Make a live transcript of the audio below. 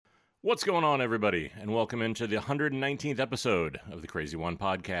What's going on, everybody? And welcome into the 119th episode of the Crazy One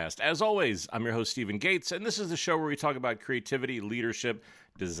podcast. As always, I'm your host, Stephen Gates, and this is the show where we talk about creativity, leadership,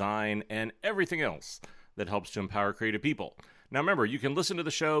 design, and everything else that helps to empower creative people. Now, remember, you can listen to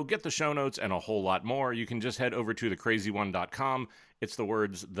the show, get the show notes, and a whole lot more. You can just head over to thecrazyone.com. It's the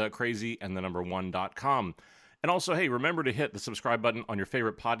words thecrazy and the number 1.com. And also, hey, remember to hit the subscribe button on your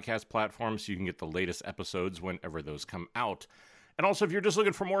favorite podcast platform so you can get the latest episodes whenever those come out. And also, if you're just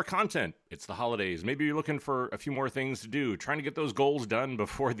looking for more content, it's the holidays. Maybe you're looking for a few more things to do, trying to get those goals done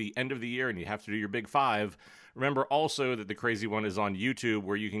before the end of the year and you have to do your big five. Remember also that The Crazy One is on YouTube,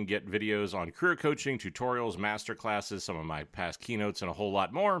 where you can get videos on career coaching, tutorials, masterclasses, some of my past keynotes, and a whole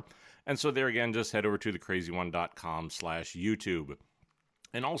lot more. And so there again, just head over to thecrazyone.com/YouTube.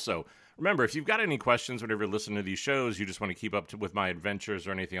 And also, remember, if you've got any questions whenever you listen to these shows, you just want to keep up with my adventures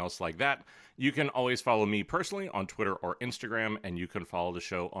or anything else like that, you can always follow me personally on Twitter or Instagram, and you can follow the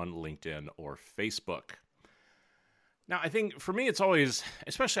show on LinkedIn or Facebook. Now, I think for me, it's always,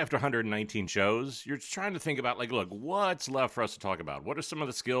 especially after 119 shows, you're trying to think about, look, what's left for us to talk about? What are some of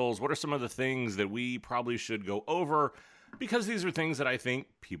the skills? What are some of the things that we probably should go over? Because these are things that I think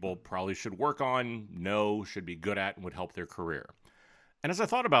people probably should work on, know, should be good at, and would help their career. And as I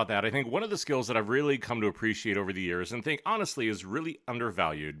thought about that, I think one of the skills that I've really come to appreciate over the years and think honestly is really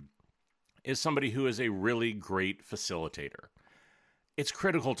undervalued is somebody who is a really great facilitator. It's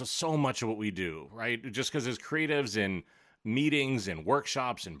critical to so much of what we do, right? Just because as creatives in meetings and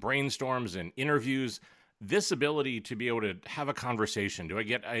workshops and brainstorms and interviews, this ability to be able to have a conversation, to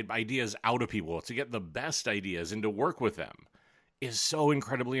get ideas out of people, to get the best ideas and to work with them is so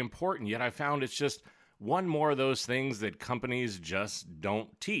incredibly important. Yet I found it's just one more of those things that companies just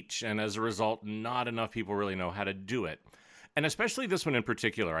don't teach. And as a result, not enough people really know how to do it. And especially this one in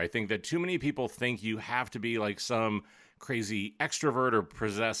particular, I think that too many people think you have to be like some crazy extrovert or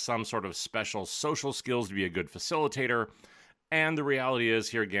possess some sort of special social skills to be a good facilitator. And the reality is,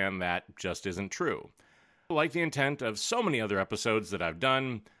 here again, that just isn't true. Like the intent of so many other episodes that I've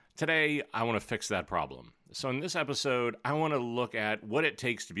done, today I want to fix that problem. So in this episode, I want to look at what it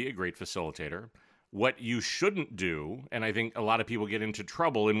takes to be a great facilitator, what you shouldn't do, and I think a lot of people get into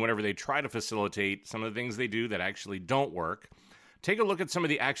trouble in whenever they try to facilitate some of the things they do that actually don't work. Take a look at some of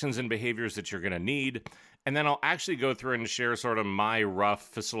the actions and behaviors that you're going to need, and then I'll actually go through and share sort of my rough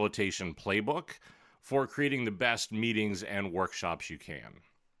facilitation playbook for creating the best meetings and workshops you can.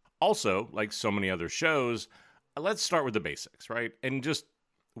 Also, like so many other shows, let's start with the basics, right? And just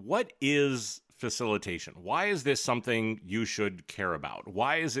what is facilitation? Why is this something you should care about?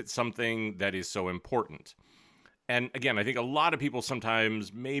 Why is it something that is so important? And again, I think a lot of people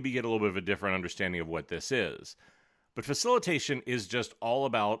sometimes maybe get a little bit of a different understanding of what this is. But facilitation is just all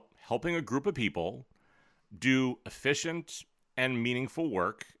about helping a group of people do efficient and meaningful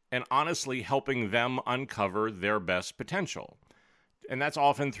work and honestly helping them uncover their best potential. And that's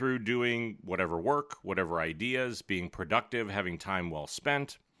often through doing whatever work, whatever ideas, being productive, having time well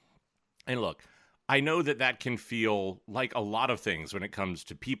spent. And look, I know that that can feel like a lot of things when it comes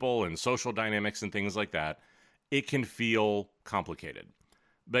to people and social dynamics and things like that. It can feel complicated.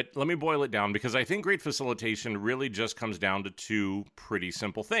 But let me boil it down, because I think great facilitation really just comes down to two pretty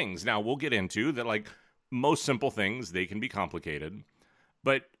simple things. Now, we'll get into that, like most simple things, they can be complicated.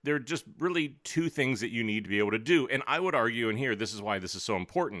 But they're just really two things that you need to be able to do. And I would argue, and here, this is why this is so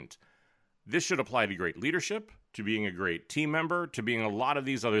important. This should apply to great leadership, to being a great team member, to being a lot of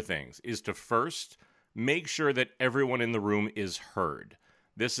these other things, is to first make sure that everyone in the room is heard.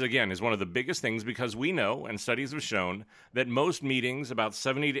 This, again, is one of the biggest things, because we know, and studies have shown, that most meetings, about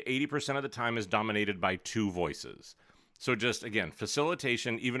 70 to 80% of the time, is dominated by two voices. So just, again,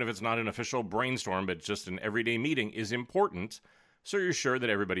 facilitation, even if it's not an official brainstorm, but just an everyday meeting, is important, so you're sure that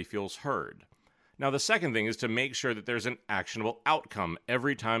everybody feels heard. Now, the second thing is to make sure that there's an actionable outcome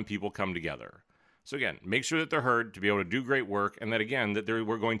every time people come together. So again, make sure that they're heard to be able to do great work, and that again, that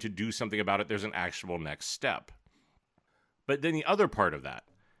we're going to do something about it. There's an actionable next step. But then the other part of that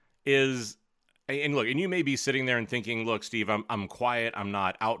is, and look, and you may be sitting there and thinking, look, Steve, I'm quiet, I'm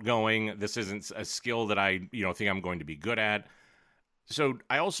not outgoing, this isn't a skill that I think I'm going to be good at. So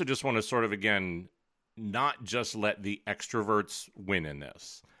I also just want to sort of, again, not just let the extroverts win in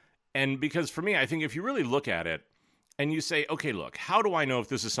this. And because for me, I think if you really look at it and you say, okay, look, how do I know if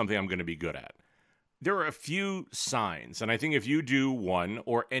this is something I'm going to be good at? There are a few signs. And I think if you do one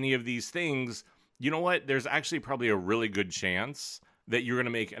or any of these things, you know what? There's actually probably a really good chance that you're going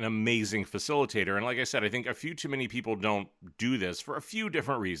to make an amazing facilitator. And like I said, I think a few too many people don't do this for a few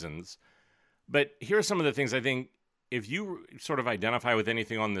different reasons. But here are some of the things I think if you sort of identify with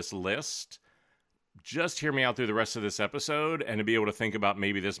anything on this list, just hear me out through the rest of this episode and to be able to think about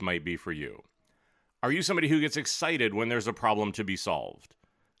maybe this might be for you. Are you somebody who gets excited when there's a problem to be solved?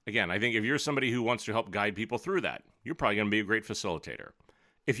 Again, I think if you're somebody who wants to help guide people through that, you're probably going to be a great facilitator.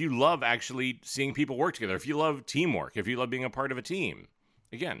 If you love actually seeing people work together, if you love teamwork, if you love being a part of a team,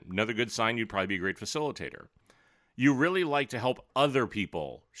 again, another good sign you'd probably be a great facilitator. You really like to help other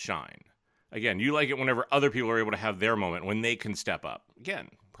people shine. Again, you like it whenever other people are able to have their moment, when they can step up. Again,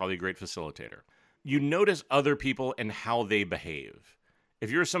 probably a great facilitator. You notice other people and how they behave. If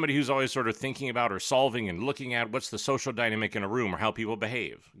you're somebody who's always sort of thinking about or solving and looking at what's the social dynamic in a room or how people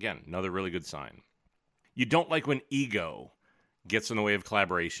behave, again, another really good sign. You don't like when ego gets in the way of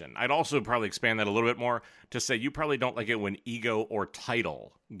collaboration. I'd also probably expand that a little bit more to say you probably don't like it when ego or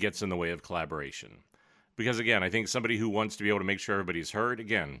title gets in the way of collaboration. Because again, I think somebody who wants to be able to make sure everybody's heard,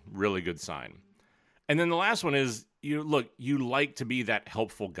 again, really good sign. And then the last one is, you like to be that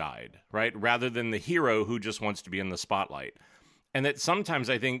helpful guide, right? Rather than the hero who just wants to be in the spotlight. And that sometimes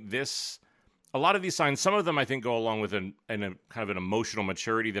I think a lot of these signs, some of them I think go along with a kind of an emotional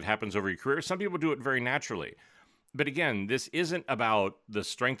maturity that happens over your career. Some people do it very naturally. But again, this isn't about the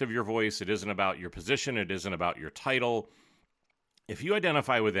strength of your voice. It isn't about your position. It isn't about your title. If you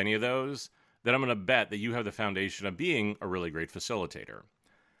identify with any of those, then I'm going to bet that you have the foundation of being a really great facilitator.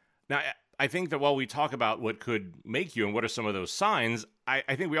 Now, I think that while we talk about what could make you and what are some of those signs,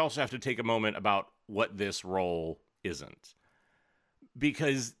 I think we also have to take a moment about what this role isn't.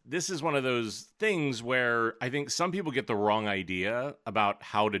 Because this is one of those things where I think some people get the wrong idea about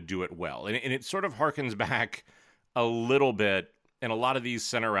how to do it well. And it sort of harkens back a little bit, and a lot of these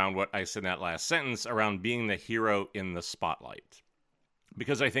center around what I said in that last sentence, around being the hero in the spotlight.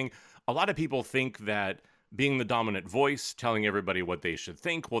 Because I think a lot of people think that being the dominant voice, telling everybody what they should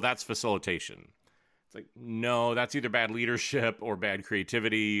think, well, that's facilitation. It's like, no, that's either bad leadership or bad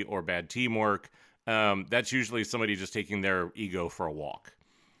creativity or bad teamwork. That's usually somebody just taking their ego for a walk.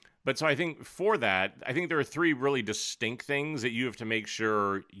 But so I think for that, I think there are three really distinct things that you have to make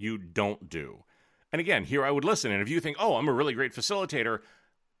sure you don't do. And again, here I would listen. And if you think, oh, I'm a really great facilitator,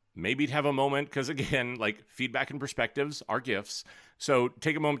 maybe have a moment, because again, like feedback and perspectives are gifts. So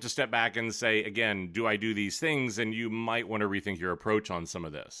take a moment to step back and say, again, do I do these things? And you might want to rethink your approach on some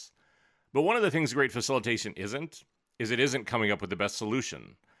of this. But one of the things great facilitation isn't, is it isn't coming up with the best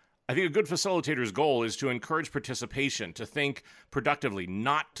solution. I think a good facilitator's goal is to encourage participation, to think productively,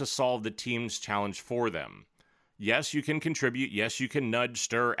 not to solve the team's challenge for them. Yes, you can contribute. Yes, you can nudge,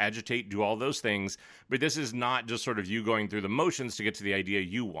 stir, agitate, do all those things. But this is not just sort of you going through the motions to get to the idea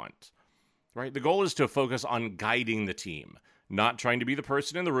you want, right? The goal is to focus on guiding the team, not trying to be the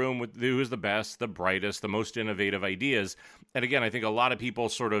person in the room who is the best, the brightest, the most innovative ideas. And again, I think a lot of people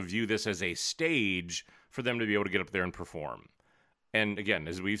sort of view this as a stage for them to be able to get up there and perform. And again,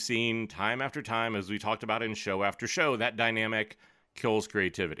 as we've seen time after time, as we talked about in show after show, that dynamic kills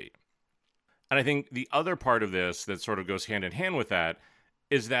creativity. And I think the other part of this that sort of goes hand in hand with that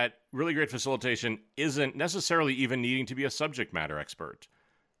is that really great facilitation isn't necessarily even needing to be a subject matter expert.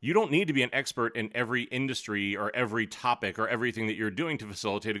 You don't need to be an expert in every industry or every topic or everything that you're doing to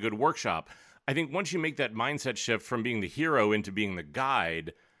facilitate a good workshop. I think once you make that mindset shift from being the hero into being the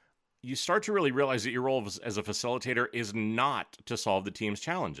guide, you start to really realize that your role as a facilitator is not to solve the team's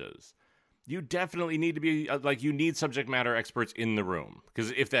challenges. You definitely need to be, you need subject matter experts in the room.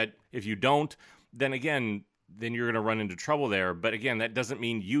 Because if you don't, then again, then you're going to run into trouble there. But again, that doesn't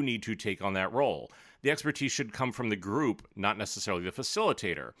mean you need to take on that role. The expertise should come from the group, not necessarily the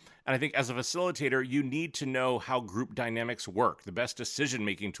facilitator. And I think as a facilitator, you need to know how group dynamics work, the best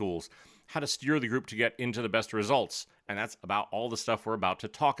decision-making tools, how to steer the group to get into the best results. And that's about all the stuff we're about to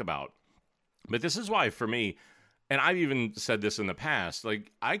talk about. But this is why, for me, and I've even said this in the past,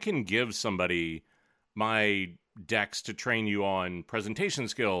 I can give somebody my decks to train you on presentation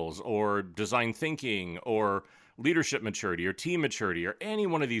skills or design thinking or leadership maturity or team maturity or any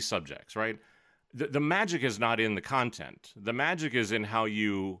one of these subjects, right? The magic is not in the content. The magic is in how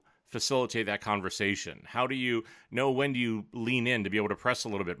you facilitate that conversation. How do you know when do you lean in to be able to press a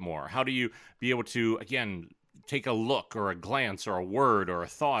little bit more? How do you be able to, again, take a look or a glance or a word or a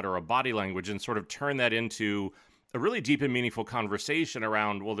thought or a body language and sort of turn that into a really deep and meaningful conversation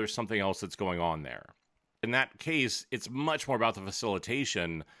around, well, there's something else that's going on there. In that case, it's much more about the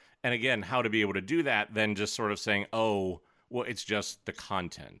facilitation and, again, how to be able to do that than just sort of saying, oh, well, it's just the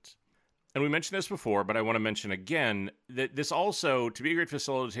content. And we mentioned this before, but I want to mention again that this also, to be a great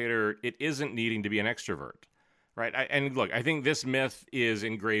facilitator, it isn't needing to be an extrovert, right? And look, I think this myth is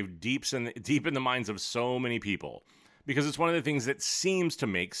engraved deep in the minds of so many people because it's one of the things that seems to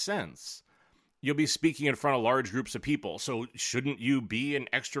make sense. You'll be speaking in front of large groups of people. So shouldn't you be an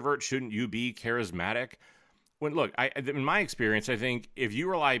extrovert? Shouldn't you be charismatic? When look, in my experience, I think if you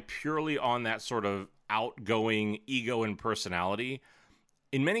rely purely on that sort of outgoing ego and personality,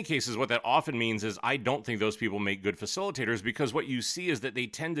 in many cases, what that often means is I don't think those people make good facilitators, because what you see is that they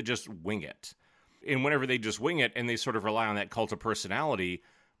tend to just wing it. And whenever they just wing it and they sort of rely on that cult of personality,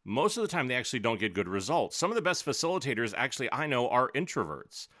 most of the time they actually don't get good results. Some of the best facilitators, actually, I know, are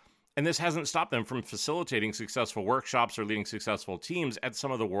introverts. And this hasn't stopped them from facilitating successful workshops or leading successful teams at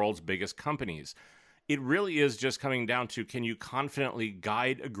some of the world's biggest companies. It really is just coming down to, can you confidently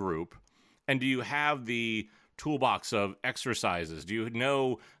guide a group? And do you have the toolbox of exercises? Do you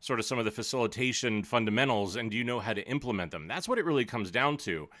know sort of some of the facilitation fundamentals, and do you know how to implement them? That's what it really comes down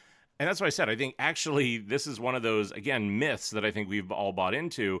to. And that's why I said, I think actually this is one of those, again, myths that I think we've all bought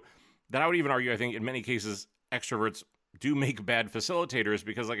into, that I would even argue, I think in many cases, extroverts do make bad facilitators,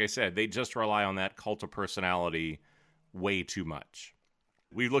 because like I said, they just rely on that cult of personality way too much.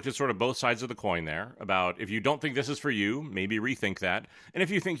 We've looked at sort of both sides of the coin there about, if you don't think this is for you, maybe rethink that. And if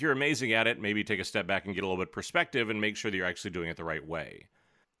you think you're amazing at it, maybe take a step back and get a little bit of perspective and make sure that you're actually doing it the right way.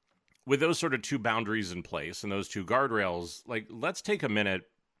 With those sort of two boundaries in place and those two guardrails, like, let's take a minute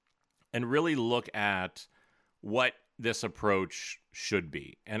and really look at what this approach should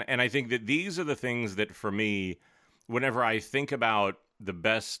be. And I think that these are the things that, for me, whenever I think about the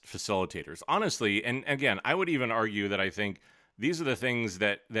best facilitators, honestly, and again, I would even argue that I think these are the things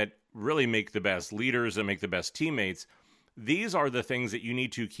that really make the best leaders and make the best teammates. These are the things that you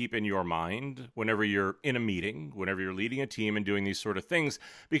need to keep in your mind whenever you're in a meeting, whenever you're leading a team and doing these sort of things,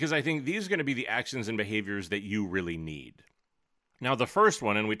 because I think these are going to be the actions and behaviors that you really need. Now, the first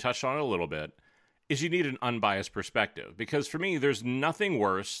one, and we touched on it a little bit, is you need an unbiased perspective. Because for me, there's nothing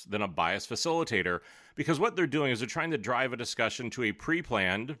worse than a biased facilitator, because what they're doing is they're trying to drive a discussion to a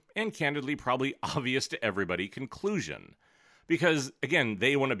pre-planned and candidly probably obvious to everybody conclusion. Because, again,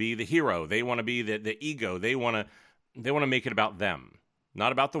 they want to be the hero. They want to be the ego. They want to make it about them,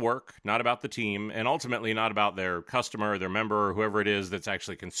 not about the work, not about the team, and ultimately not about their customer, their member, or whoever it is that's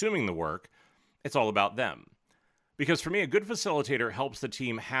actually consuming the work. It's all about them. Because for me, a good facilitator helps the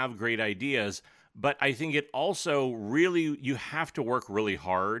team have great ideas, but I think it also really, you have to work really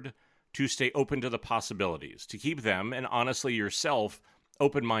hard to stay open to the possibilities, to keep them, and honestly yourself,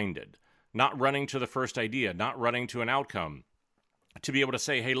 open-minded, not running to the first idea, not running to an outcome. To be able to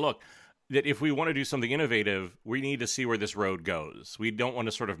say, hey, look, that if we want to do something innovative, we need to see where this road goes. We don't want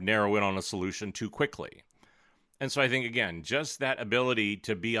to sort of narrow in on a solution too quickly. And so I think, again, just that ability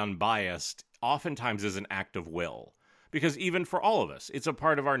to be unbiased oftentimes is an act of will. Because even for all of us, it's a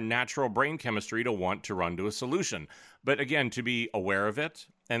part of our natural brain chemistry to want to run to a solution. But again, to be aware of it,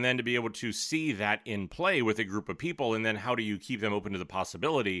 and then to be able to see that in play with a group of people, and then how do you keep them open to the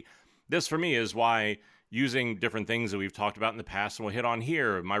possibility? This, for me, is why using different things that we've talked about in the past and we'll hit on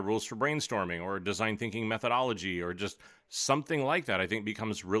here, my rules for brainstorming or design thinking methodology or just something like that, I think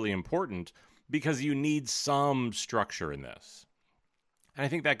becomes really important, because you need some structure in this. And I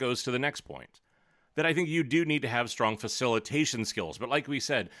think that goes to the next point, that I think you do need to have strong facilitation skills. But like we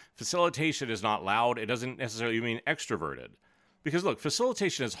said, facilitation is not loud. It doesn't necessarily mean extroverted. Because look,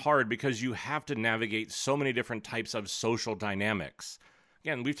 facilitation is hard because you have to navigate so many different types of social dynamics.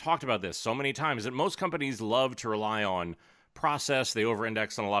 Again, we've talked about this so many times that most companies love to rely on process. They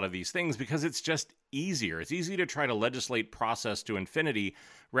over-index on a lot of these things because it's just easier. It's easy to try to legislate process to infinity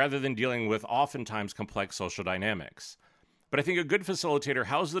rather than dealing with oftentimes complex social dynamics. But I think a good facilitator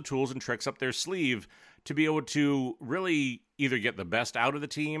has the tools and tricks up their sleeve to be able to really either get the best out of the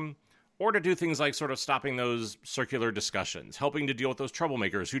team or to do things like sort of stopping those circular discussions, helping to deal with those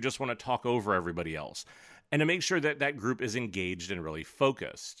troublemakers who just want to talk over everybody else, and to make sure that that group is engaged and really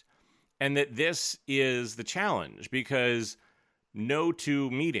focused. And that this is the challenge, because no two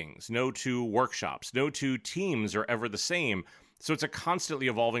meetings, no two workshops, no two teams are ever the same. So it's a constantly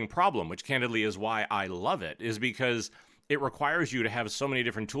evolving problem, which candidly is why I love it, is because it requires you to have so many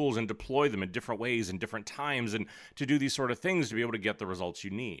different tools and deploy them in different ways and different times, and to do these sort of things to be able to get the results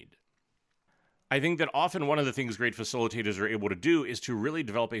you need. I think that often one of the things great facilitators are able to do is to really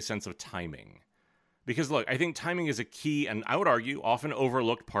develop a sense of timing. Because look, I think timing is a key, and I would argue often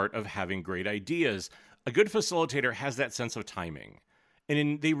overlooked part of having great ideas. A good facilitator has that sense of timing.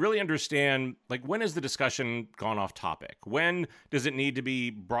 And they really understand, like, when has the discussion gone off topic? When does it need to be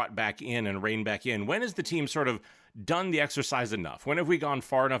brought back in and reined back in? When has the team sort of done the exercise enough? When have we gone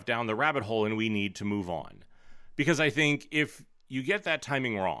far enough down the rabbit hole and we need to move on? Because I think if you get that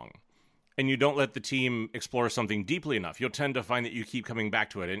timing wrong, and you don't let the team explore something deeply enough, you'll tend to find that you keep coming back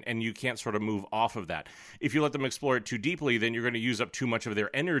to it, and you can't sort of move off of that. If you let them explore it too deeply, then you're going to use up too much of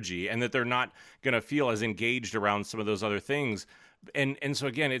their energy, and that they're not going to feel as engaged around some of those other things. And so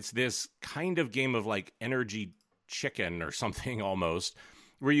again, it's this kind of game of like energy chicken or something almost,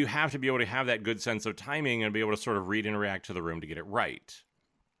 where you have to be able to have that good sense of timing and be able to sort of read and react to the room to get it right.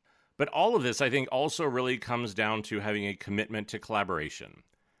 But all of this, I think, also really comes down to having a commitment to collaboration.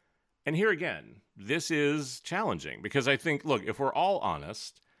 And here again, this is challenging because I think, look, if we're all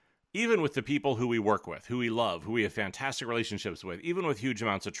honest, even with the people who we work with, who we love, who we have fantastic relationships with, even with huge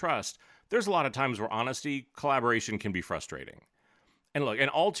amounts of trust, there's a lot of times where honesty, collaboration can be frustrating. And look, and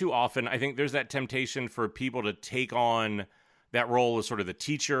all too often, I think there's that temptation for people to take on that role as sort of the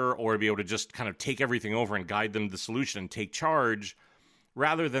teacher, or to be able to just kind of take everything over and guide them to the solution and take charge,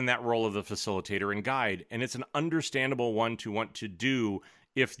 rather than that role of the facilitator and guide. And it's an understandable one to want to do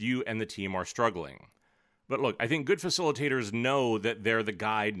if you and the team are struggling. But look, I think good facilitators know that they're the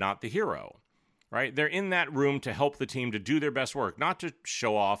guide, not the hero, right? They're in that room to help the team to do their best work, not to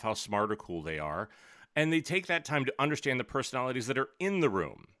show off how smart or cool they are. And they take that time to understand the personalities that are in the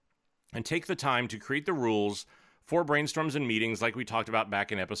room and take the time to create the rules for brainstorms and meetings like we talked about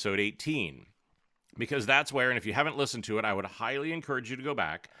back in episode 18. Because that's where, and if you haven't listened to it, I would highly encourage you to go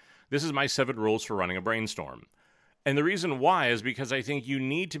back. This is my 7 rules for running a brainstorm. And the reason why is because I think you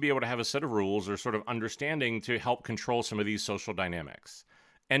need to be able to have a set of rules or sort of understanding to help control some of these social dynamics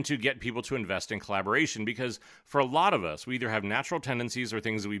and to get people to invest in collaboration. Because for a lot of us, we either have natural tendencies or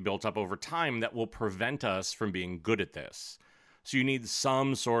things that we built up over time that will prevent us from being good at this. So you need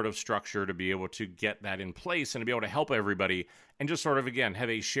some sort of structure to be able to get that in place and to be able to help everybody and just sort of, again,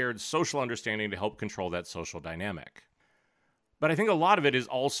 have a shared social understanding to help control that social dynamic. But I think a lot of it is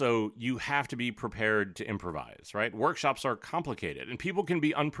also you have to be prepared to improvise, right? Workshops are complicated and people can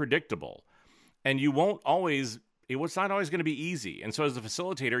be unpredictable. And you won't always, it's not always going to be easy. And so as a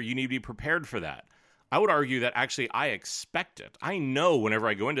facilitator, you need to be prepared for that. I would argue that actually I expect it. I know whenever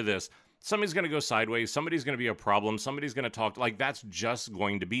I go into this, somebody's going to go sideways, somebody's going to be a problem, somebody's going to talk, like that's just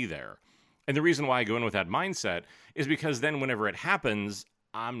going to be there. And the reason why I go in with that mindset is because then whenever it happens,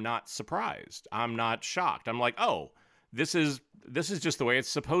 I'm not surprised. I'm not shocked. I'm like, oh, this is just the way it's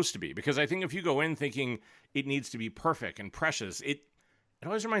supposed to be. Because I think if you go in thinking it needs to be perfect and precious, it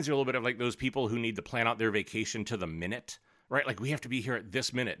always reminds me a little bit of like those people who need to plan out their vacation to the minute, right? Like we have to be here at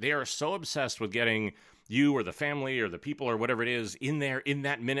this minute. They are so obsessed with getting you or the family or the people or whatever it is in there in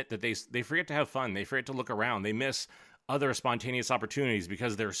that minute that they forget to have fun. They forget to look around. They miss other spontaneous opportunities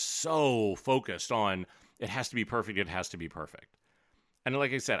because they're so focused on it has to be perfect. It has to be perfect. And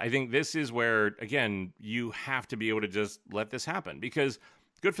like I said, I think this is where, again, you have to be able to just let this happen because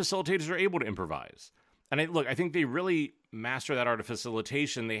good facilitators are able to improvise. And I think they really master that art of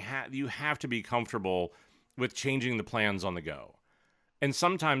facilitation. You have to be comfortable with changing the plans on the go. And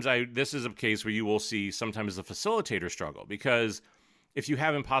sometimes this is a case where you will see sometimes the facilitator struggle because if you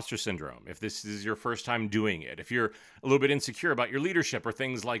have imposter syndrome, if this is your first time doing it, if you're a little bit insecure about your leadership or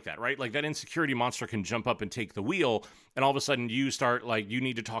things like that, right? Like that insecurity monster can jump up and take the wheel and all of a sudden you start like, you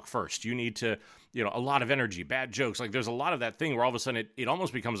need to talk first. You need to, a lot of energy, bad jokes. Like there's a lot of that thing where all of a sudden it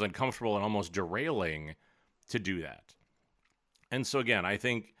almost becomes uncomfortable and almost derailing to do that. And so again, I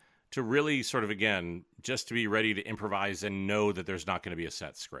think to really sort of, again, just to be ready to improvise and know that there's not going to be a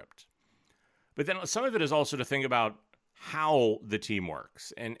set script. But then some of it is also to think about how the team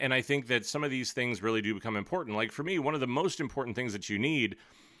works. And I think that some of these things really do become important. Like for me, one of the most important things that you need,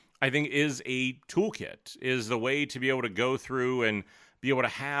 I think, is a toolkit, is the way to be able to go through and be able to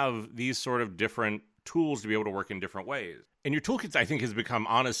have these sort of different tools to be able to work in different ways. And your toolkits, I think, has become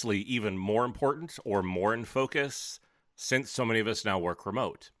honestly even more important or more in focus since so many of us now work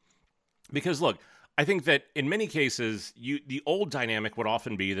remote. Because look, I think that in many cases, the old dynamic would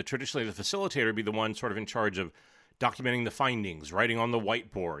often be that traditionally the facilitator would be the one sort of in charge of documenting the findings, writing on the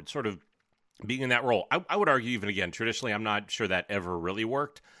whiteboard, sort of being in that role. I would argue even again, traditionally, I'm not sure that ever really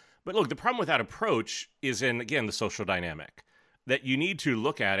worked. But look, the problem with that approach is in, again, the social dynamic that you need to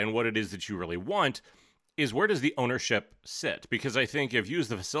look at and what it is that you really want is where does the ownership sit? Because I think if you as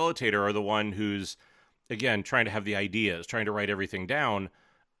the facilitator are the one who's, again, trying to have the ideas, trying to write everything down,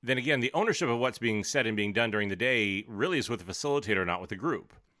 then again, the ownership of what's being said and being done during the day really is with the facilitator, not with the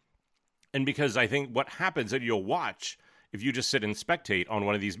group. And because I think what happens that you'll watch if you just sit and spectate on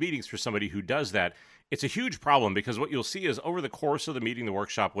one of these meetings for somebody who does that, it's a huge problem because what you'll see is over the course of the meeting, the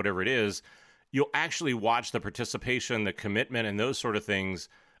workshop, whatever it is, you'll actually watch the participation, the commitment, and those sort of things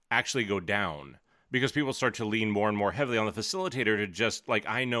actually go down because people start to lean more and more heavily on the facilitator to just like,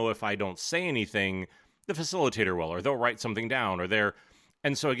 I know if I don't say anything, the facilitator will, or they'll write something down, or they're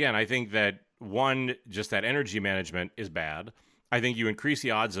And so again, I think that one, just that energy management is bad. I think you increase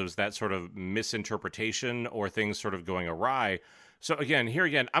the odds of that sort of misinterpretation or things sort of going awry. So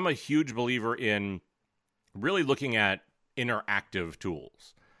again, I'm a huge believer in really looking at interactive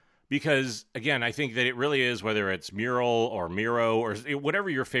tools. Because, again, I think that it really is, whether it's Mural or Miro or whatever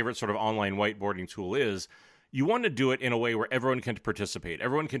your favorite sort of online whiteboarding tool is, you want to do it in a way where everyone can participate.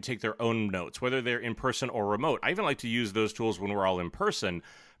 Everyone can take their own notes, whether they're in person or remote. I even like to use those tools when we're all in person,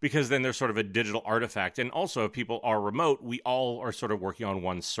 because then they're sort of a digital artifact. And also, if people are remote, we all are sort of working on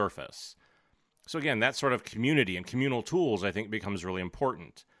one surface. So again, that sort of community and communal tools, I think, becomes really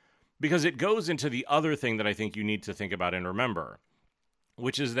important. Because it goes into the other thing that I think you need to think about and remember,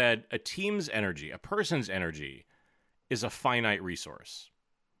 which is that a team's energy, a person's energy, is a finite resource.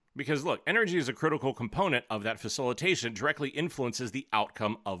 Because look, energy is a critical component of that facilitation, directly influences the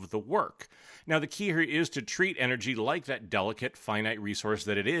outcome of the work. Now, the key here is to treat energy like that delicate, finite resource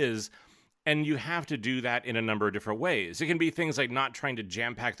that it is, and you have to do that in a number of different ways. It can be things like not trying to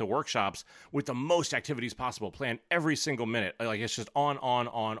jam-pack the workshops with the most activities possible, plan every single minute, like it's just on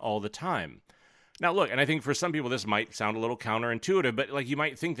all the time. Now, look, and I think for some people this might sound a little counterintuitive, but like you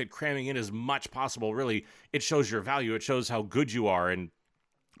might think that cramming in as much possible, really, it shows your value, it shows how good you are, and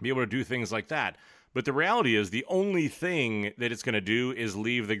be able to do things like that. But the reality is the only thing that it's going to do is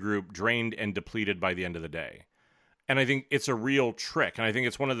leave the group drained and depleted by the end of the day. And I think it's a real trick. And I think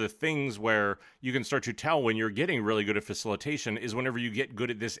it's one of the things where you can start to tell when you're getting really good at facilitation is whenever you get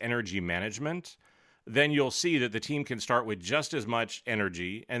good at this energy management, then you'll see that the team can start with just as much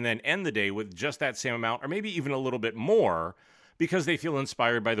energy and then end the day with just that same amount, or maybe even a little bit more, because they feel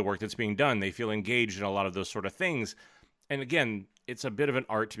inspired by the work that's being done. They feel engaged in a lot of those sort of things. And again, it's a bit of an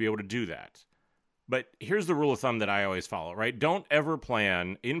art to be able to do that. But here's the rule of thumb that I always follow, right? Don't ever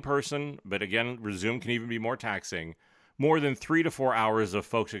plan in person, but again, Zoom can even be more taxing, more than 3 to 4 hours of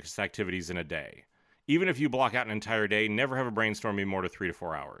focused activities in a day. Even if you block out an entire day, never have a brainstorm be more than 3 to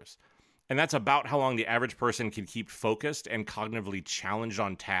 4 hours. And that's about how long the average person can keep focused and cognitively challenged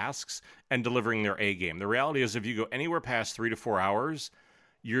on tasks and delivering their A game. The reality is if you go anywhere past 3 to 4 hours,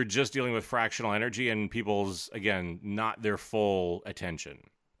 you're just dealing with fractional energy and people's, again, not their full attention.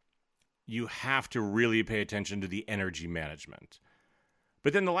 You have to really pay attention to the energy management.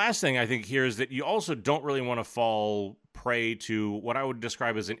 But then the last thing I think here is that you also don't really want to fall prey to what I would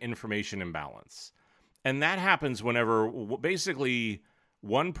describe as an information imbalance. And that happens whenever basically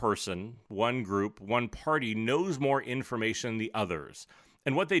one person, one group, one party knows more information than the others.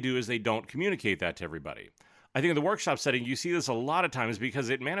 And what they do is they don't communicate that to everybody. I think in the workshop setting, you see this a lot of times because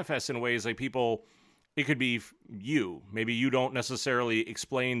it manifests in ways like people, it could be you. Maybe you don't necessarily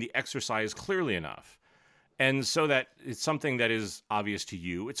explain the exercise clearly enough. And so that it's something that is obvious to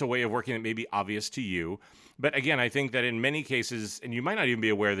you. It's a way of working that may be obvious to you. But again, I think that in many cases, and you might not even be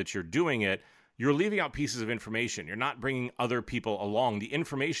aware that you're doing it, you're leaving out pieces of information. You're not bringing other people along. The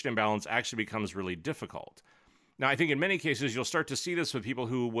information imbalance actually becomes really difficult. Now, I think in many cases, you'll start to see this with people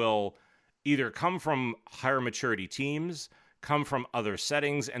who will either come from higher maturity teams, come from other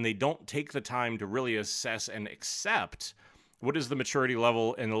settings, and they don't take the time to really assess and accept what is the maturity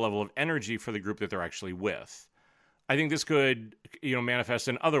level and the level of energy for the group that they're actually with. I think this could, manifest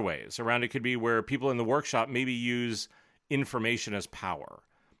in other ways. Around it could be where people in the workshop maybe use information as power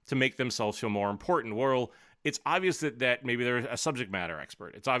to make themselves feel more important. Well, it's obvious that maybe they're a subject matter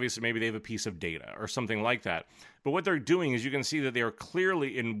expert. It's obvious that maybe they have a piece of data or something like that. But what they're doing is you can see that they are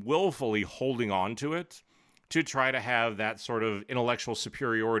clearly and willfully holding on to it to try to have that sort of intellectual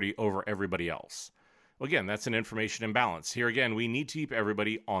superiority over everybody else. Well, again, that's an information imbalance. Here again, we need to keep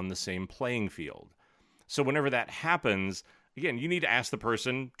everybody on the same playing field. So whenever that happens, again, you need to ask the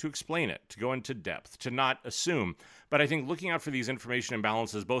person to explain it, to go into depth, to not assume. But I think looking out for these information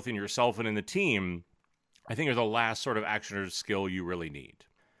imbalances, both in yourself and in the team, I think are the last sort of action or skill you really need.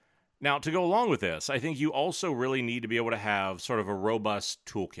 Now, to go along with this, I think you also really need to be able to have sort of a robust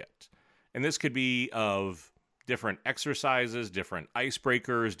toolkit. And this could be of different exercises, different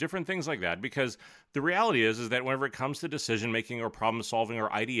icebreakers, different things like that. Because the reality is that whenever it comes to decision-making or problem-solving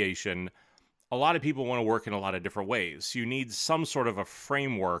or ideation, a lot of people want to work in a lot of different ways. So you need some sort of a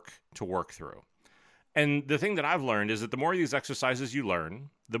framework to work through. And the thing that I've learned is that the more of these exercises you learn,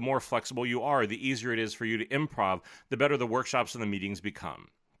 the more flexible you are, the easier it is for you to improv, the better the workshops and the meetings become.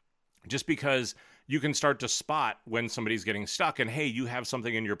 Just because you can start to spot when somebody's getting stuck and, hey, you have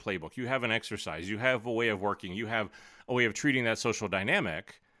something in your playbook, you have an exercise, you have a way of working, you have a way of treating that social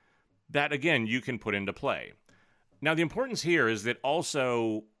dynamic, that, again, you can put into play. Now, the importance here is that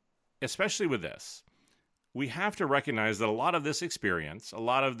also, especially with this, we have to recognize that a lot of this experience, a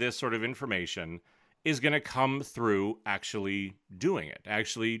lot of this sort of information is going to come through actually doing it,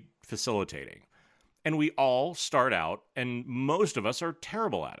 actually facilitating. And we all start out, and most of us are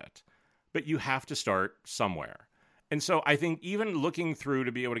terrible at it, but you have to start somewhere. And so I think even looking through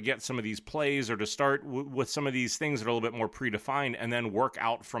to be able to get some of these plays or to start with some of these things that are a little bit more predefined and then work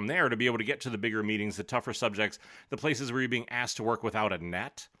out from there to be able to get to the bigger meetings, the tougher subjects, the places where you're being asked to work without a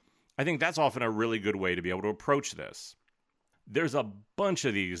net, I think that's often a really good way to be able to approach this. There's a bunch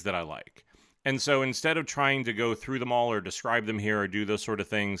of these that I like. And so instead of trying to go through them all or describe them here or do those sort of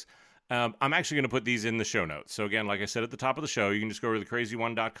things, I'm actually going to put these in the show notes. So again, like I said at the top of the show, you can just go to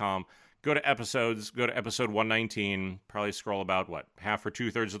thecrazyone.com, go to episodes, go to episode 119, probably scroll about, half or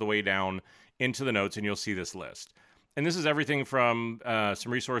two-thirds of the way down into the notes, and you'll see this list. And this is everything from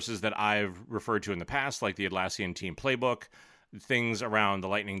some resources that I've referred to in the past, like the Atlassian Team Playbook, things around the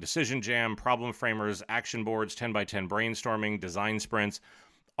Lightning Decision Jam, problem framers, action boards, 10x10 brainstorming, design sprints,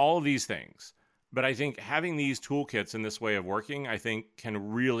 all of these things. But I think having these toolkits in this way of working, I think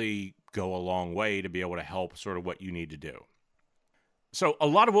can really go a long way to be able to help sort of what you need to do. So a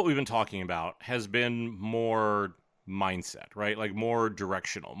lot of what we've been talking about has been more mindset, right? Like more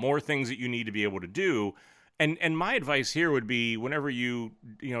directional, more things that you need to be able to do. And my advice here would be whenever you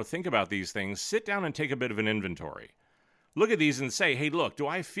think about these things, sit down and take a bit of an inventory. Look at these and say, hey, look, do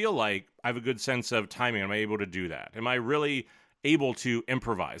I feel like I have a good sense of timing? Am I able to do that? Am I really able to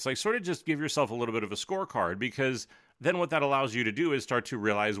improvise? Like sort of just give yourself a little bit of a scorecard, because then what that allows you to do is start to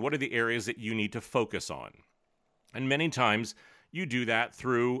realize what are the areas that you need to focus on. And many times you do that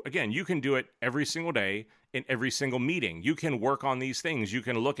through, again, you can do it every single day in every single meeting. You can work on these things. You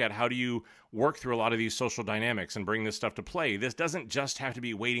can look at how do you work through a lot of these social dynamics and bring this stuff to play. This doesn't just have to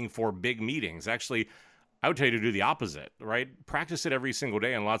be waiting for big meetings. Actually, I would tell you to do the opposite, right? Practice it every single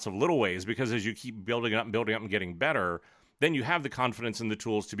day in lots of little ways, because as you keep building up and getting better, then you have the confidence and the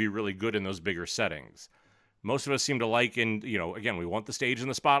tools to be really good in those bigger settings. Most of us seem to like, again, we want the stage and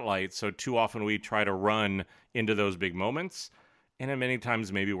the spotlight, so too often we try to run into those big moments, and many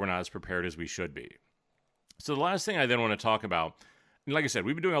times maybe we're not as prepared as we should be. So the last thing I then want to talk about, and like I said,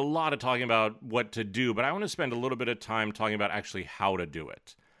 we've been doing a lot of talking about what to do, but I want to spend a little bit of time talking about actually how to do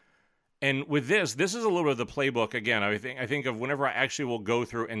it. And with this is a little bit of the playbook. Again, I think of whenever I actually will go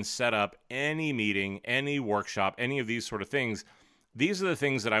through and set up any meeting, any workshop, any of these sort of things, these are the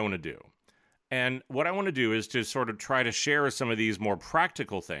things that I want to do. And what I want to do is to sort of try to share some of these more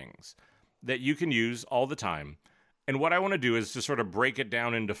practical things that you can use all the time. And what I want to do is to sort of break it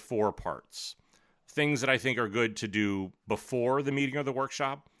down into 4 parts. Things that I think are good to do before the meeting or the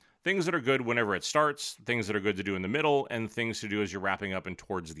workshop, things that are good whenever it starts, things that are good to do in the middle, and things to do as you're wrapping up and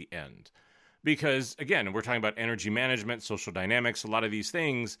towards the end. Because, again, we're talking about energy management, social dynamics, a lot of these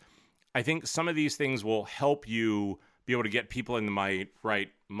things. I think some of these things will help you be able to get people in the right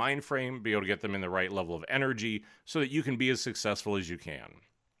mind frame, be able to get them in the right level of energy so that you can be as successful as you can.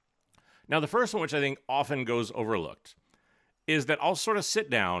 Now, the first one, which I think often goes overlooked, is that I'll sort of sit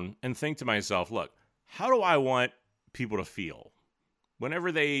down and think to myself, look, how do I want people to feel?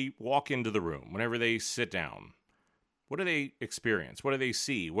 Whenever they walk into the room, whenever they sit down, what do they experience? What do they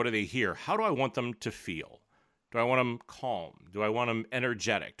see? What do they hear? How do I want them to feel? Do I want them calm? Do I want them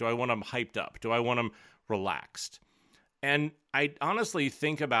energetic? Do I want them hyped up? Do I want them relaxed? And I honestly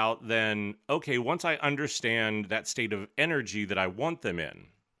think about then, okay, once I understand that state of energy that I want them in,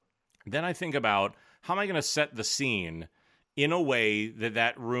 then I think about how am I going to set the scene in a way that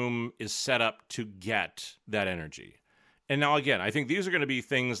that room is set up to get that energy. And now, again, I think these are going to be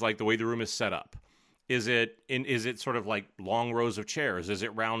things like the way the room is set up. Is it sort of like long rows of chairs? Is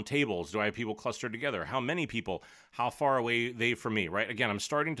it round tables? Do I have people clustered together? How many people? How far away are they from me, right? Again, I'm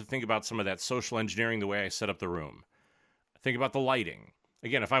starting to think about some of that social engineering, the way I set up the room. Think about the lighting.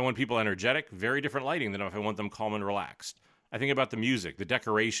 Again, if I want people energetic, very different lighting than if I want them calm and relaxed. I think about the music, the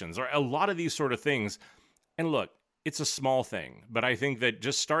decorations, or a lot of these sort of things. And look, it's a small thing, but I think that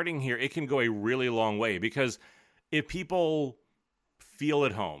just starting here, it can go a really long way, because if people feel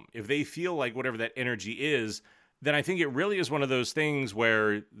at home, if they feel like whatever that energy is, then I think it really is one of those things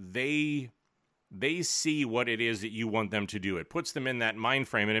where they see what it is that you want them to do. It puts them in that mind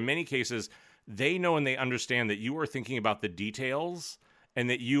frame. And in many cases, they know and they understand that you are thinking about the details and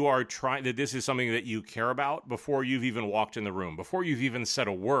that you are trying, that this is something that you care about before you've even walked in the room, before you've even said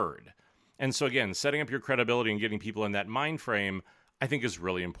a word. And so again, setting up your credibility and getting people in that mind frame, I think is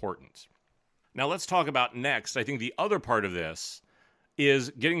really important. Now let's talk about next. I think the other part of this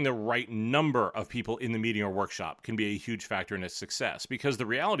is getting the right number of people in the meeting or workshop can be a huge factor in its success. Because the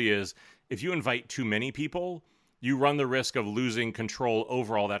reality is, if you invite too many people, you run the risk of losing control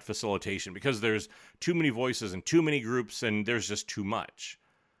over all that facilitation, because there's too many voices and too many groups and there's just too much.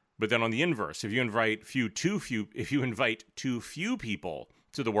 But then on the inverse, if you invite too few people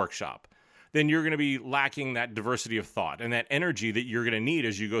to the workshop, then you're going to be lacking that diversity of thought and that energy that you're going to need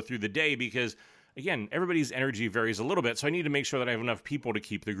as you go through the day because, again, everybody's energy varies a little bit, so I need to make sure that I have enough people to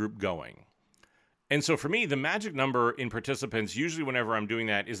keep the group going. And so for me, the magic number in participants, usually whenever I'm doing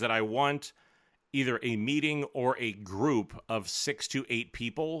that, is that I want either a meeting or a group of 6 to 8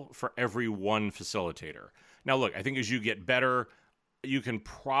 people for every one facilitator. Now, look, I think as you get better, you can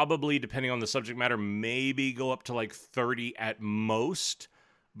probably, depending on the subject matter, maybe go up to like 30 at most.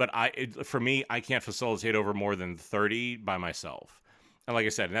 But for me, I can't facilitate over more than 30 by myself. And like I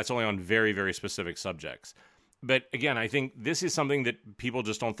said, and that's only on very, very specific subjects. But again, I think this is something that people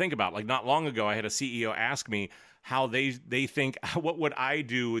just don't think about. Like not long ago, I had a CEO ask me how they think, what would I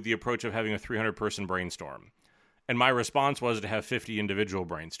do with the approach of having a 300-person brainstorm? And my response was to have 50 individual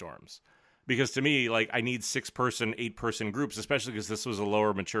brainstorms. Because to me, like I need 6-person, 8-person groups, especially because this was a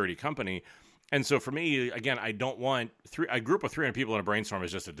lower maturity company. And so for me, again, I don't want a group of 300 people in a brainstorm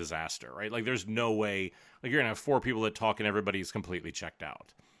is just a disaster, right? Like there's no way, like you're going to have 4 people that talk and everybody's completely checked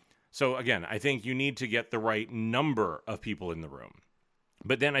out. So again, I think you need to get the right number of people in the room.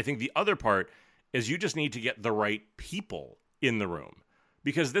 But then I think the other part is you just need to get the right people in the room.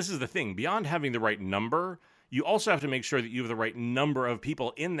 Because this is the thing, beyond having the right number, you also have to make sure that you have the right number of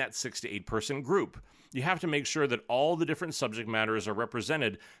people in that 6 to 8-person group. You have to make sure that all the different subject matters are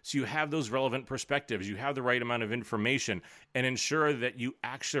represented so you have those relevant perspectives, you have the right amount of information, and ensure that you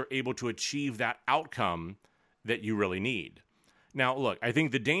actually are able to achieve that outcome that you really need. Now, look, I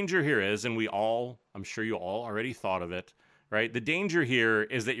think the danger here is, and I'm sure you all already thought of it, right? The danger here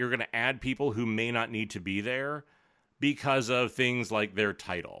is that you're going to add people who may not need to be there because of things like their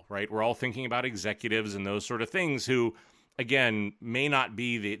title, right? We're all thinking about executives and those sort of things who, again, may not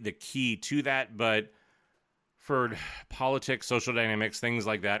be the key to that, but for politics, social dynamics, things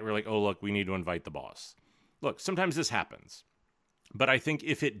like that, we're like, oh, look, we need to invite the boss. Look, sometimes this happens. But I think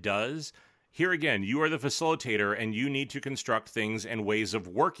if it does, here again, you are the facilitator and you need to construct things and ways of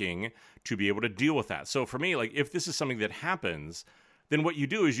working to be able to deal with that. So for me, like if this is something that happens, then what you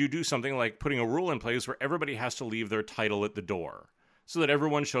do is you do something like putting a rule in place where everybody has to leave their title at the door so that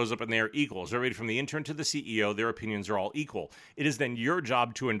everyone shows up and they are equals. Everybody from the intern to the CEO, their opinions are all equal. It is then your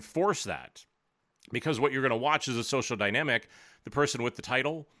job to enforce that because what you're going to watch is a social dynamic. The person with the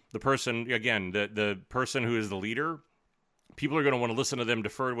title, the person, again, the person who is the leader, people are going to want to listen to them,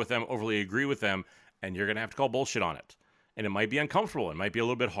 defer with them, overly agree with them, and you're going to have to call bullshit on it. And it might be uncomfortable. It might be a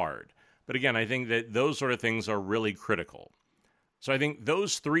little bit hard. But again, I think that those sort of things are really critical. So I think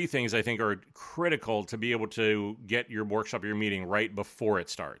those 3 things I think are critical to be able to get your workshop, your meeting right before it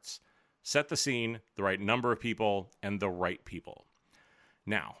starts. Set the scene, the right number of people, and the right people.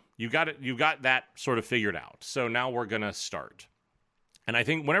 Now, you've got that sort of figured out. So now we're going to start. And I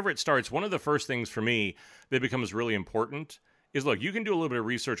think whenever it starts, one of the first things for me that becomes really important is, look, you can do a little bit of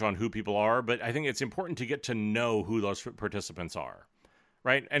research on who people are, but I think it's important to get to know who those participants are.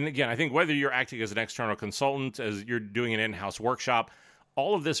 Right? And again, I think whether you're acting as an external consultant, as you're doing an in-house workshop,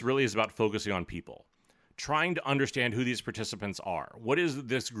 all of this really is about focusing on people. Trying to understand who these participants are. What is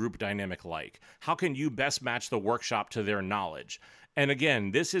this group dynamic like? How can you best match the workshop to their knowledge? And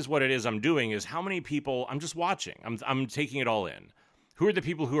again, this is what it is I'm doing, is how many people, I'm just watching. I'm taking it all in. Who are the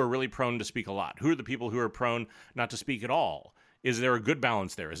people who are really prone to speak a lot? Who are the people who are prone not to speak at all? Is there a good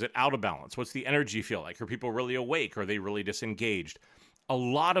balance there? Is it out of balance? What's the energy feel like? Are people really awake? Are they really disengaged? A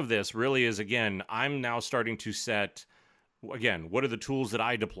lot of this really is, again, I'm now starting to set, again, what are the tools that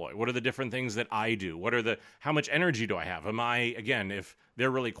I deploy? What are the different things that I do? How much energy do I have? Am I, again, if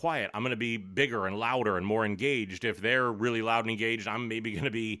they're really quiet, I'm going to be bigger and louder and more engaged. If they're really loud and engaged, I'm maybe going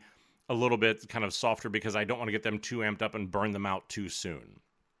to be a little bit kind of softer because I don't want to get them too amped up and burn them out too soon.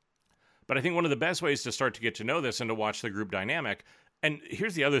 But I think one of the best ways to start to get to know this and to watch the group dynamic, and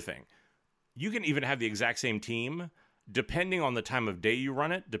here's the other thing, you can even have the exact same team. Depending on the time of day you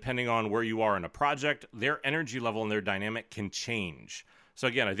run it, depending on where you are in a project, their energy level and their dynamic can change. So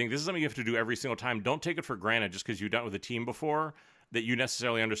again, I think this is something you have to do every single time. Don't take it for granted just because you've done it with a team before that you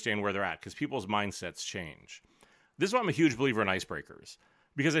necessarily understand where they're at, because people's mindsets change. This is why I'm a huge believer in icebreakers,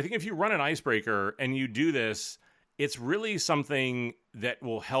 because I think if you run an icebreaker and you do this, it's really something that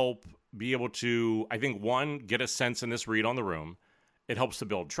will help be able to, I think, one, get a sense in this read on the room. It helps to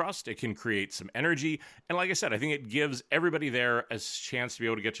build trust. It can create some energy. And like I said, I think it gives everybody there a chance to be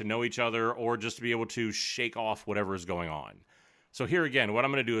able to get to know each other or just to be able to shake off whatever is going on. So here again, what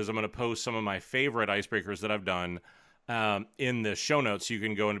I'm going to do is I'm going to post some of my favorite icebreakers that I've done in the show notes. So you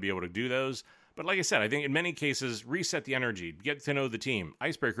can go and be able to do those. But like I said, I think in many cases, reset the energy, get to know the team.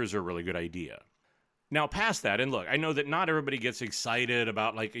 Icebreakers are a really good idea. Now, past that, and look, I know that not everybody gets excited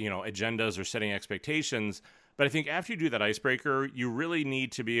about agendas or setting expectations, but I think after you do that icebreaker, you really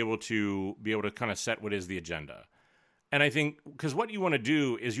need to be able to kind of set what is the agenda. And I think because what you want to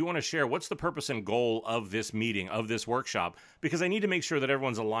do is you want to share what's the purpose and goal of this meeting, of this workshop, because I need to make sure that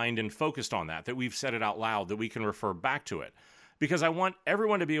everyone's aligned and focused on that we've said it out loud, that we can refer back to it. Because I want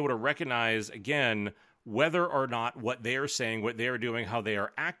everyone to be able to recognize, again, whether or not what they are saying, what they are doing, how they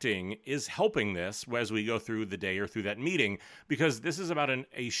are acting is helping this as we go through the day or through that meeting, because this is about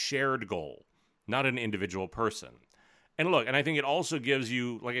a shared goal, not an individual person. And look, and I think it also gives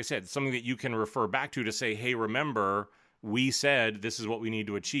you, like I said, something that you can refer back to say, hey, remember, we said this is what we need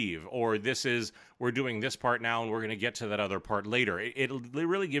to achieve, or we're doing this part now and we're going to get to that other part later. It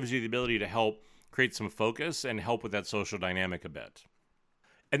really gives you the ability to help create some focus and help with that social dynamic a bit.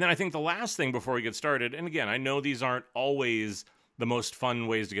 And then I think the last thing before we get started, and again, I know these aren't always the most fun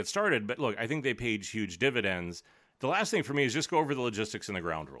ways to get started, but look, I think they paid huge dividends. The last thing for me is just go over the logistics and the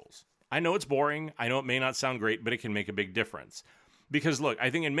ground rules. I know it's boring. I know it may not sound great, but it can make a big difference. Because look, I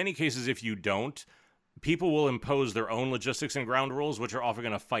think in many cases, if you don't, people will impose their own logistics and ground rules, which are often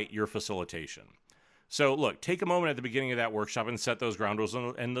going to fight your facilitation. So look, take a moment at the beginning of that workshop and set those ground rules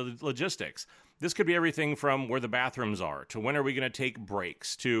and the logistics. This could be everything from where the bathrooms are, to when are we going to take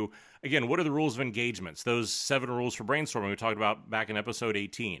breaks, to, again, what are the rules of engagements, those 7 rules for brainstorming we talked about back in episode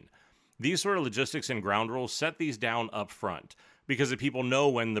 18. These sort of logistics and ground rules, set these down up front, because if people know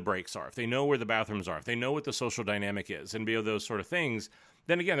when the breaks are, if they know where the bathrooms are, if they know what the social dynamic is, and be of those sort of things,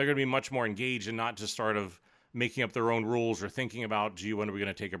 then again, they're going to be much more engaged and not just sort of making up their own rules or thinking about, gee, when are we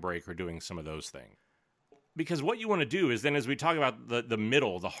going to take a break, or doing some of those things. Because what you want to do is then, as we talk about the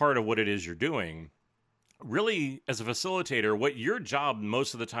middle, the heart of what it is you're doing, really, as a facilitator, what your job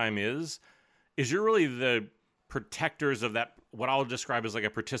most of the time is you're really the protectors of that, what I'll describe as like a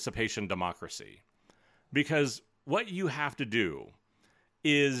participation democracy. Because what you have to do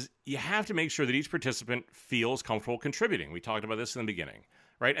is you have to make sure that each participant feels comfortable contributing. We talked about this in the beginning,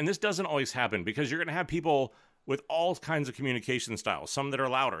 right? And this doesn't always happen because you're going to have people with all kinds of communication styles, some that are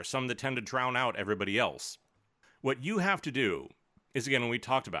louder, some that tend to drown out everybody else. What you have to do is, again, when we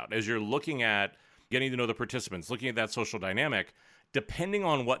talked about, as you're looking at getting to know the participants, looking at that social dynamic, depending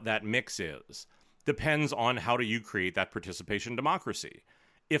on what that mix is, depends on how do you create that participation democracy.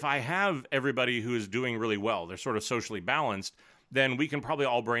 If I have everybody who is doing really well, they're sort of socially balanced, then we can probably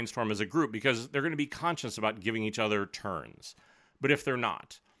all brainstorm as a group because they're going to be conscious about giving each other turns. But if they're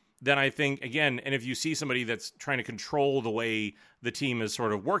not, then I think, again, and if you see somebody that's trying to control the way the team is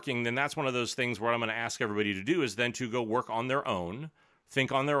sort of working, then that's one of those things where I'm going to ask everybody to do is then to go work on their own,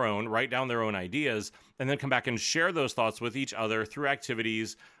 think on their own, write down their own ideas, and then come back and share those thoughts with each other through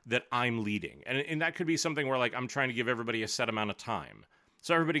activities that I'm leading. And that could be something where, like, I'm trying to give everybody a set amount of time.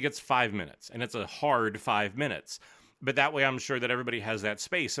 So everybody gets 5 minutes, and it's a hard 5 minutes. But that way I'm sure that everybody has that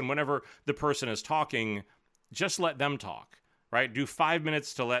space. And whenever the person is talking, just let them talk, right? Do 5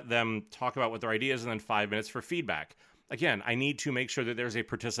 minutes to let them talk about what their idea is, and then 5 minutes for feedback. Again, I need to make sure that there's a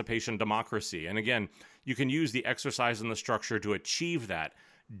participation democracy. And again, you can use the exercise and the structure to achieve that.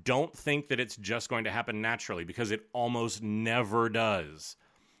 Don't think that it's just going to happen naturally, because it almost never does.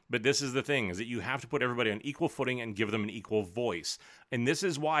 But this is the thing, is that you have to put everybody on equal footing and give them an equal voice. And this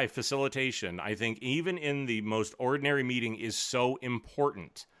is why facilitation, I think, even in the most ordinary meeting, is so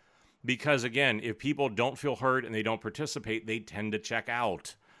important. Because, again, if people don't feel heard and they don't participate, they tend to check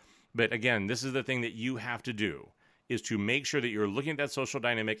out. But, again, this is the thing that you have to do, is to make sure that you're looking at that social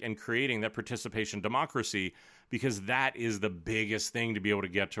dynamic and creating that participation democracy, because that is the biggest thing to be able to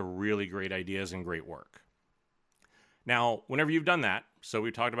get to really great ideas and great work. Now, whenever you've done that, so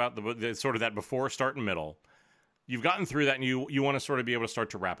we talked about the sort of that before, start, and middle, you've gotten through that and you want to sort of be able to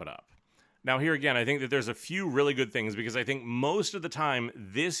start to wrap it up. Now, here again, I think that there's a few really good things, because I think most of the time,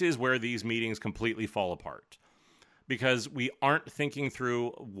 this is where these meetings completely fall apart, because we aren't thinking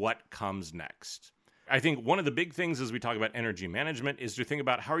through what comes next. I think one of the big things as we talk about energy management is to think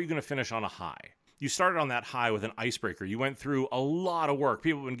about how are you going to finish on a high. You started on that high with an icebreaker. You went through a lot of work.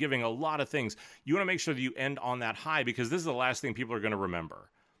 People have been giving a lot of things. You want to make sure that you end on that high, because this is the last thing people are going to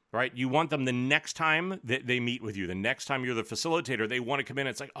remember, right? You want them the next time that they meet with you, the next time you're the facilitator, they want to come in.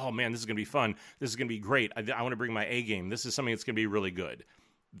 It's like, oh man, this is going to be fun. This is going to be great. I want to bring my A game. This is something that's going to be really good.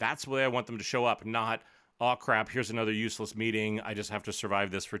 That's the way I want them to show up, not, oh crap, here's another useless meeting. I just have to survive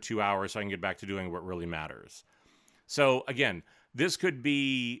this for 2 hours so I can get back to doing what really matters. So again, this could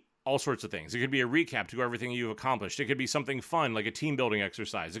be all sorts of things. It could be a recap to everything you've accomplished. It could be something fun, like a team building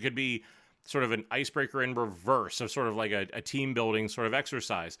exercise. It could be sort of an icebreaker in reverse, so sort of like a team building sort of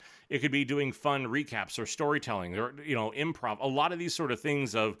exercise. It could be doing fun recaps or storytelling or, improv. A lot of these sort of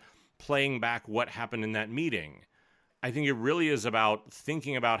things of playing back what happened in that meeting. I think it really is about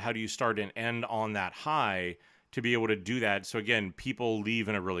thinking about how do you start and end on that high to be able to do that. So again, people leave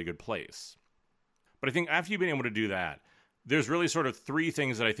in a really good place. But I think after you've been able to do that, there's really sort of three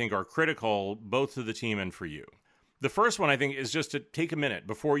things that I think are critical, both to the team and for you. The first one, I think, is just to take a minute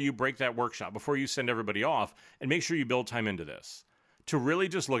before you break that workshop, before you send everybody off, and make sure you build time into this. To really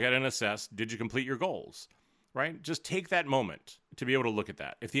just look at and assess, did you complete your goals? Right? Just take that moment to be able to look at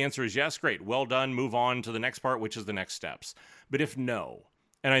that. If the answer is yes, great, well done, move on to the next part, which is the next steps. But if no,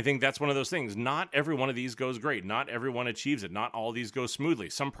 and I think that's one of those things, not every one of these goes great. Not everyone achieves it. Not all these go smoothly.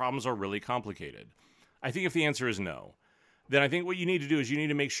 Some problems are really complicated. I think if the answer is no, then I think what you need to do is you need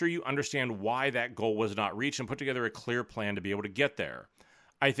to make sure you understand why that goal was not reached and put together a clear plan to be able to get there.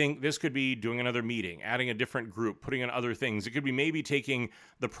 I think this could be doing another meeting, adding a different group, putting in other things. It could be maybe taking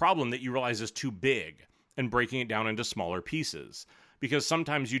the problem that you realize is too big and breaking it down into smaller pieces. Because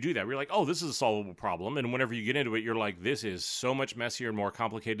sometimes you do that. You're like, oh, this is a solvable problem. And whenever you get into it, you're like, this is so much messier and more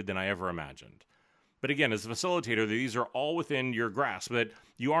complicated than I ever imagined. But again, as a facilitator, these are all within your grasp, that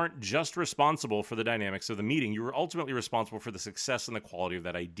you aren't just responsible for the dynamics of the meeting. You are ultimately responsible for the success and the quality of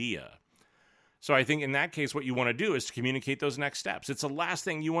that idea. So I think in that case, what you want to do is to communicate those next steps. It's the last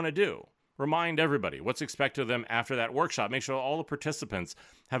thing you want to do. Remind everybody what's expected of them after that workshop. Make sure all the participants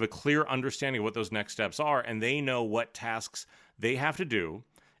have a clear understanding of what those next steps are, and they know what tasks they have to do,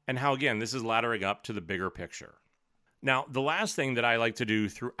 and how, again, this is laddering up to the bigger picture. Now, the last thing that I like to do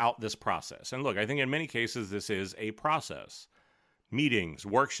throughout this process, and look, I think in many cases this is a process. Meetings,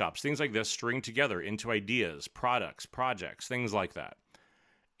 workshops, things like this string together into ideas, products, projects, things like that,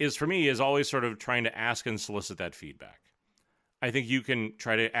 is for me is always sort of trying to ask and solicit that feedback. I think you can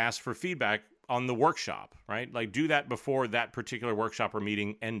try to ask for feedback on the workshop, right? Like do that before that particular workshop or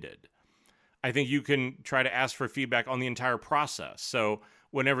meeting ended. I think you can try to ask for feedback on the entire process. So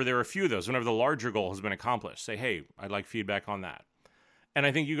whenever there are a few of those, whenever the larger goal has been accomplished, say, hey, I'd like feedback on that. And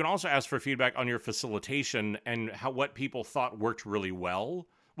I think you can also ask for feedback on your facilitation and what people thought worked really well.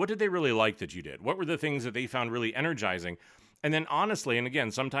 What did they really like that you did? What were the things that they found really energizing? And then honestly, and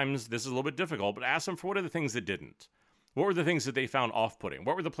again, sometimes this is a little bit difficult, but ask them for what are the things that didn't? What were the things that they found off-putting?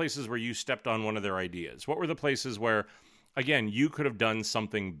 What were the places where you stepped on one of their ideas? What were the places where, again, you could have done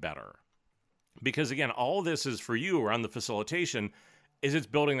something better? Because again, all this is for you around the facilitation is it's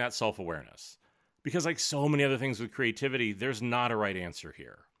building that self-awareness. Because like so many other things with creativity, there's not a right answer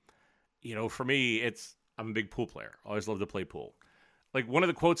here. You know, for me, I'm a big pool player. I always love to play pool. Like one of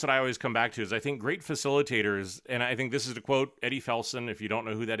the quotes that I always come back to is I think great facilitators, and I think this is to quote Eddie Felson. If you don't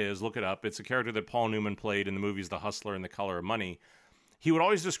know who that is, look it up. It's a character that Paul Newman played in the movies The Hustler and The Color of Money. He would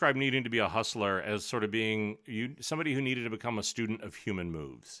always describe needing to be a hustler as sort of being somebody who needed to become a student of human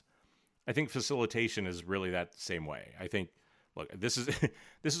moves. I think facilitation is really that same way. I think, look, this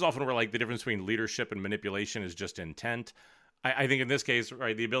is often where like the difference between leadership and manipulation is just intent. I think in this case,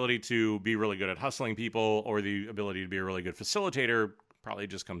 right, the ability to be really good at hustling people or the ability to be a really good facilitator probably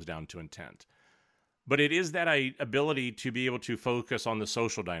just comes down to intent. But it is that ability to be able to focus on the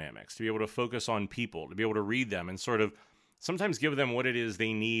social dynamics, to be able to focus on people, to be able to read them and sort of sometimes give them what it is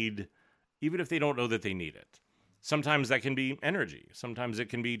they need, even if they don't know that they need it. Sometimes that can be energy. Sometimes it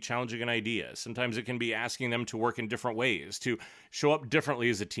can be challenging an idea. Sometimes it can be asking them to work in different ways, to show up differently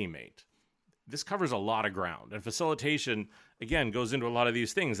as a teammate. This covers a lot of ground. And facilitation, again, goes into a lot of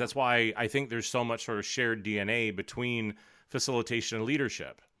these things. That's why I think there's so much sort of shared DNA between facilitation and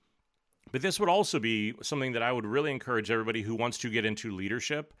leadership. But this would also be something that I would really encourage everybody who wants to get into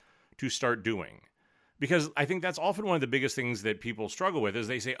leadership to start doing. Because I think that's often one of the biggest things that people struggle with is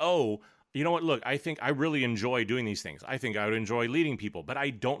they say, oh, you know what, look, I think I really enjoy doing these things. I think I would enjoy leading people, but I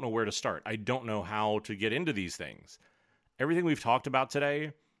don't know where to start. I don't know how to get into these things. Everything we've talked about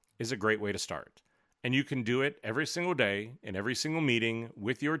today is a great way to start. And you can do it every single day in every single meeting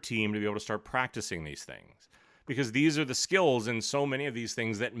with your team to be able to start practicing these things. Because these are the skills in so many of these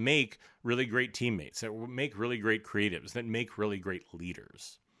things that make really great teammates, that make really great creatives, that make really great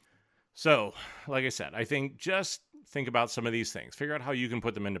leaders. So, like I said, I think just think about some of these things. Figure out how you can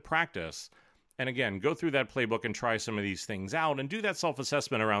put them into practice. And again, go through that playbook and try some of these things out and do that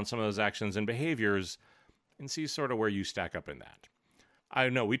self-assessment around some of those actions and behaviors and see sort of where you stack up in that. I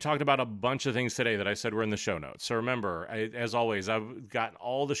know we talked about a bunch of things today that I said were in the show notes. So remember, as always, I've got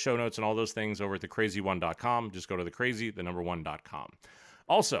all the show notes and all those things over at thecrazy1.com. Just go to thecrazy1.com.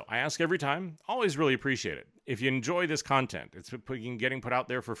 Also, I ask every time, always really appreciate it. If you enjoy this content, it's getting put out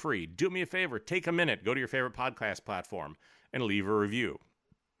there for free. Do me a favor, take a minute, go to your favorite podcast platform and leave a review.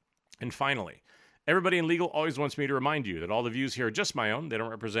 And finally, everybody in legal always wants me to remind you that all the views here are just my own. They don't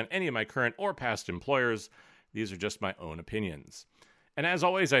represent any of my current or past employers. These are just my own opinions. And as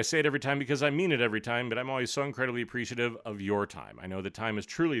always, I say it every time because I mean it every time, but I'm always so incredibly appreciative of your time. I know that time is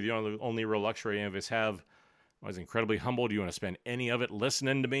truly the only real luxury any of us have. I was incredibly humbled you want to spend any of it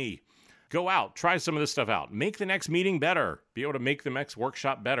listening to me. Go out, try some of this stuff out. Make the next meeting better. Be able to make the next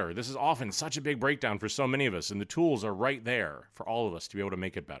workshop better. This is often such a big breakdown for so many of us, and the tools are right there for all of us to be able to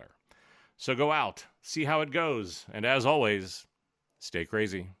make it better. So go out, see how it goes, and as always, stay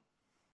crazy.